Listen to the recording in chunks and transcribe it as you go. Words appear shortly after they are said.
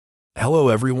Hello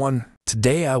everyone,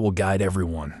 today I will guide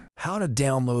everyone how to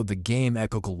download the game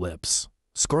Echocalypse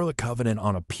Scarlet Covenant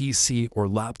on a PC or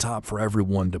laptop for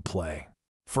everyone to play.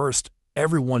 First,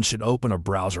 everyone should open a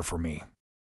browser for me.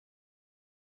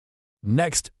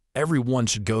 Next, everyone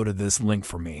should go to this link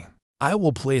for me. I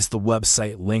will place the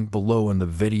website link below in the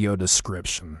video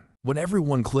description. When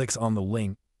everyone clicks on the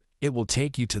link, it will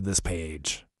take you to this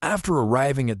page. After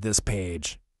arriving at this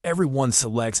page, everyone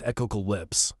selects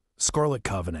Echocalypse Scarlet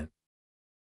Covenant.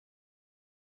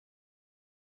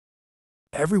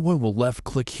 Everyone will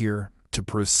left-click here to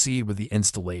proceed with the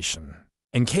installation.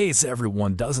 In case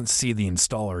everyone doesn't see the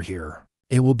installer here,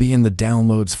 it will be in the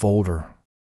Downloads folder.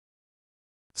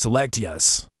 Select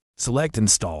Yes. Select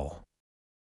Install.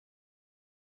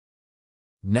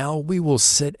 Now we will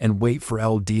sit and wait for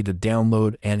LD to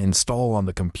download and install on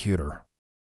the computer.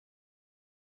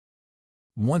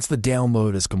 Once the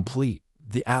download is complete,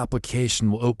 the application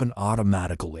will open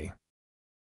automatically.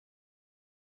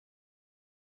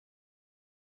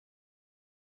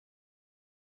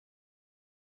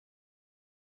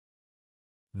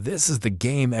 This is the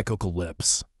game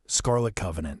Echocalypse Scarlet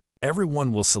Covenant.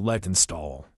 Everyone will select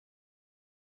Install.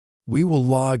 We will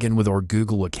log in with our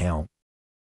Google account.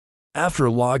 After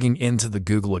logging into the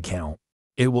Google account,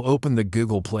 it will open the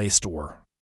Google Play Store.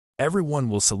 Everyone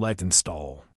will select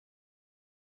Install.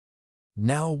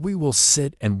 Now we will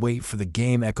sit and wait for the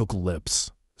game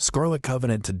Echocalypse Scarlet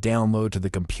Covenant to download to the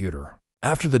computer.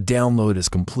 After the download is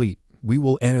complete, we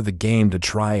will enter the game to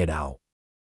try it out.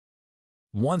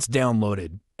 Once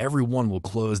downloaded, everyone will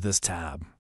close this tab.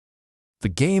 The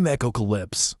game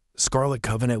Echocalypse Scarlet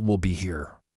Covenant will be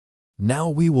here. Now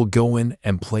we will go in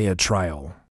and play a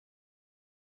trial.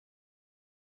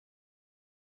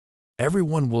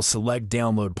 Everyone will select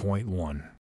Download Point 1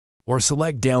 or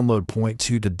select Download Point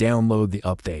 2 to download the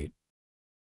update.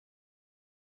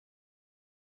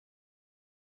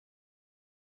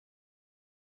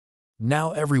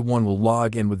 Now everyone will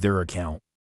log in with their account.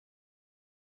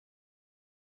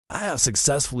 I have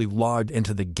successfully logged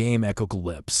into the game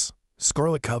Echocalypse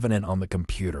Scarlet Covenant on the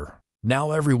computer.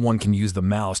 Now everyone can use the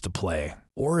mouse to play,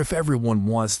 or if everyone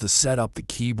wants to set up the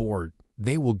keyboard,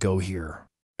 they will go here.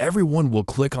 Everyone will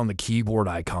click on the keyboard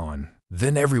icon,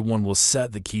 then everyone will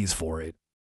set the keys for it.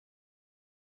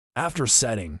 After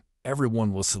setting,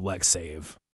 everyone will select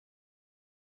Save.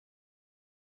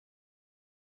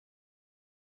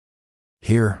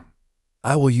 Here,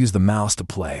 I will use the mouse to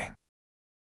play.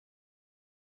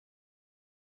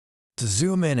 To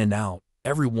zoom in and out,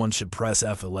 everyone should press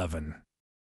F11.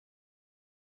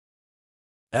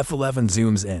 F11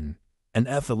 zooms in, and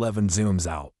F11 zooms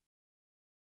out.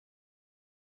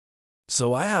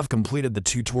 So I have completed the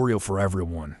tutorial for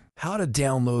everyone, how to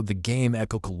download the game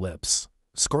Echocalypse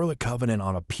Scarlet Covenant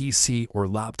on a PC or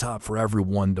laptop for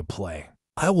everyone to play.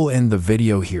 I will end the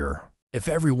video here. If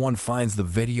everyone finds the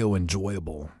video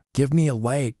enjoyable, give me a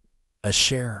like, a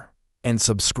share, and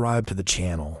subscribe to the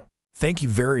channel. Thank you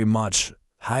very much.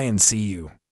 Hi and see you.